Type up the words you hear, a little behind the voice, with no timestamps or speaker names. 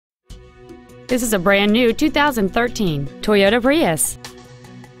This is a brand new 2013 Toyota Prius.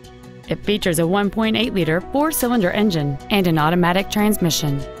 It features a 1.8-liter four-cylinder engine and an automatic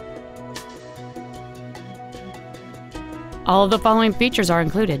transmission. All of the following features are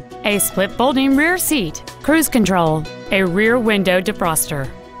included: a split folding rear seat, cruise control, a rear window defroster,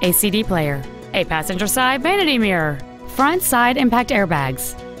 a CD player, a passenger side vanity mirror, front side impact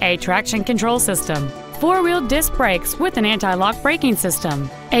airbags, a traction control system, four-wheel disc brakes with an anti-lock braking system,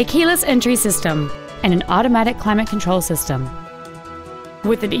 a keyless entry system, and an automatic climate control system.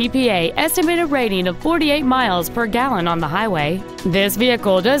 With an EPA estimated rating of 48 miles per gallon on the highway, this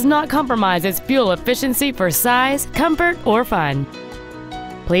vehicle does not compromise its fuel efficiency for size, comfort, or fun.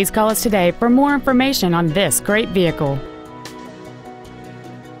 Please call us today for more information on this great vehicle.